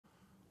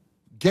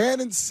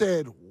Gannon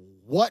said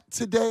what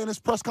today in his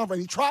press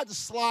conference? He tried to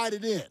slide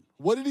it in.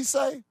 What did he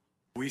say?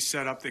 We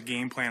set up the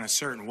game plan a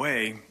certain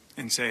way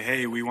and say,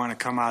 hey, we want to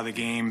come out of the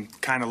game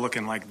kind of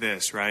looking like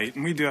this, right?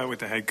 And we do that with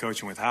the head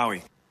coach and with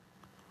Howie.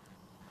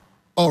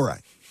 All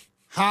right.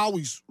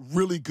 Howie's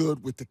really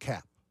good with the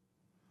cap.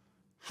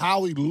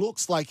 Howie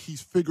looks like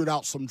he's figured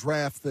out some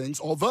draft things,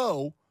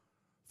 although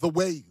the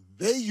way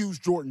they use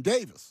Jordan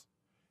Davis,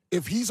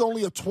 if he's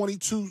only a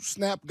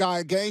 22-snap guy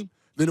a game,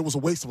 then it was a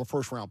waste of a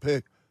first-round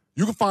pick.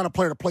 You can find a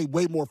player to play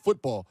way more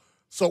football.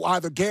 So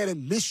either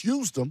Gannon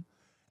misused him,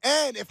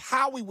 and if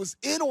Howie was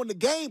in on the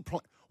game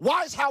plan,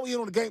 why is Howie in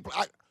on the game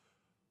plan?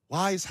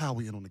 Why is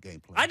Howie in on the game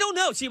plan? I don't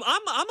know. See,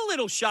 I'm a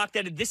little shocked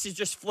that this is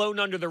just flown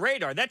under the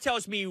radar. That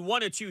tells me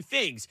one or two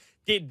things.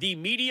 Did the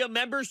media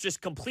members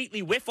just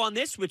completely whiff on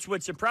this, which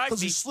would surprise me?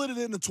 Because he slid it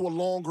into a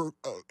longer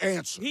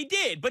answer. He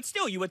did, but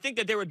still, you would think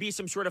that there would be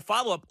some sort of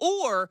follow-up.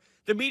 Or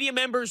the media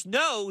members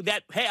know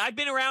that, hey, I've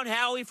been around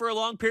Howie for a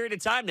long period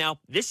of time now.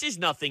 This is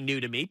nothing new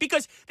to me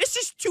because this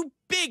is too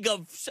big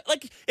of,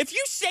 like, if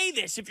you say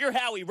this, if you're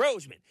Howie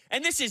Roseman,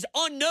 and this is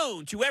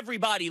unknown to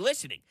everybody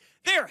listening,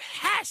 there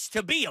has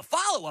to be a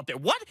follow-up there.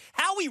 What?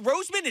 Howie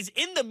Roseman is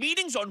in the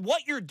meetings on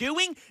what you're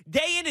doing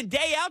day in and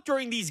day out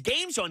during these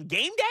games on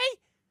game day?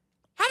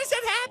 How does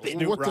that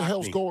happen? What the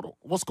hell's going on?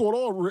 What's going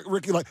on,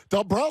 Ricky? Like,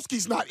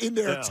 Dombrowski's not in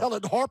there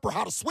telling Harper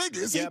how to swing,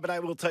 is he? Yeah, but I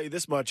will tell you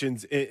this much.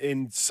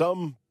 In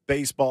some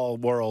baseball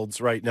worlds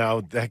right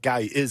now, that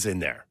guy is in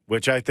there,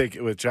 which I think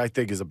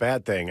is a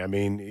bad thing. I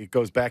mean, it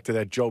goes back to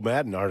that Joe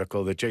Madden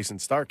article that Jason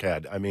Stark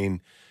had. I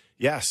mean,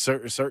 yes,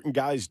 certain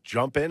guys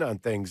jump in on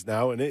things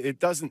now, and it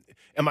doesn't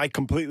 – am I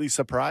completely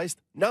surprised?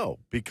 No,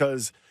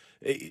 because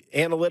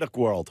analytic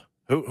world –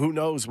 Who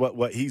knows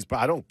what he's?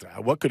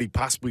 What could he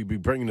possibly be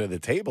bringing to the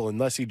table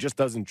unless he just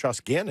doesn't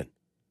trust Gannon?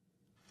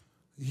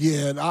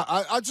 Yeah, and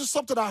I just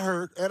something I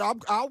heard, and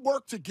I'll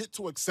work to get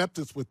to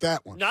acceptance with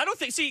that one. No, I don't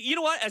think. See, you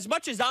know what? As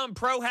much as I'm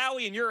pro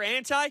Howie and you're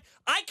anti,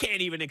 I can't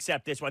even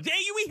accept this one.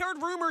 We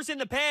heard rumors in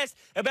the past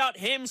about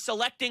him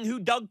selecting who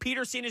Doug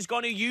Peterson is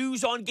going to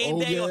use on game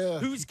day, or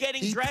who's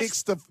getting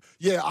dressed.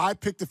 I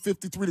picked the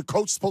 53. The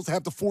coach is supposed to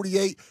have the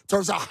 48.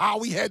 Turns out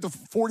Howie had the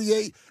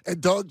 48,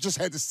 and Doug just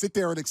had to sit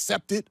there and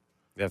accept it.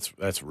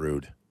 That's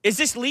rude. Is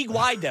this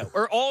league-wide, though?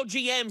 Or all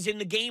GMs in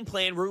the game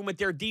plan room with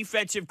their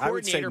defensive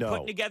coordinator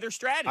putting together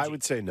strategy? I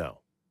would say no.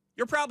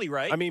 You're probably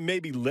right. I mean,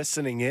 maybe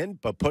listening in,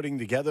 but putting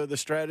together the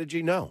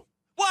strategy, no.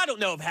 Well, I don't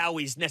know if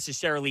Howie's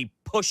necessarily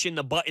pushing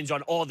the buttons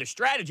on all the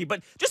strategy,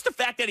 but just the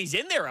fact that he's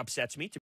in there upsets me.